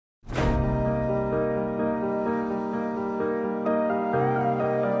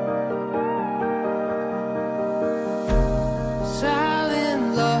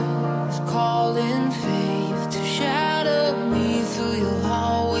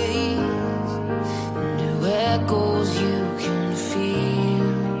echoes you can feel,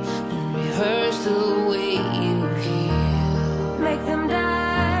 and rehearse the way you heal. Make them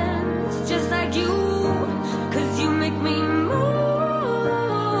dance just like you, 'cause you make me move.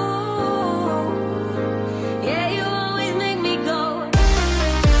 Yeah, you always make me go.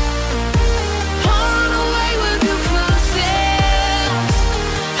 On away with your footsteps,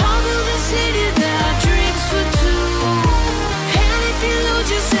 I'll build a city that drinks for two. And if you lose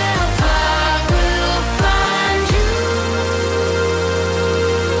yourself, I will find you.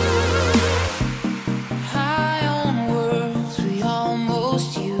 High on words we almost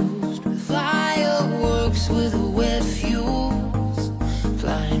used, with fireworks with wet fuse,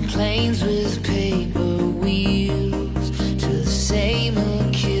 flying planes with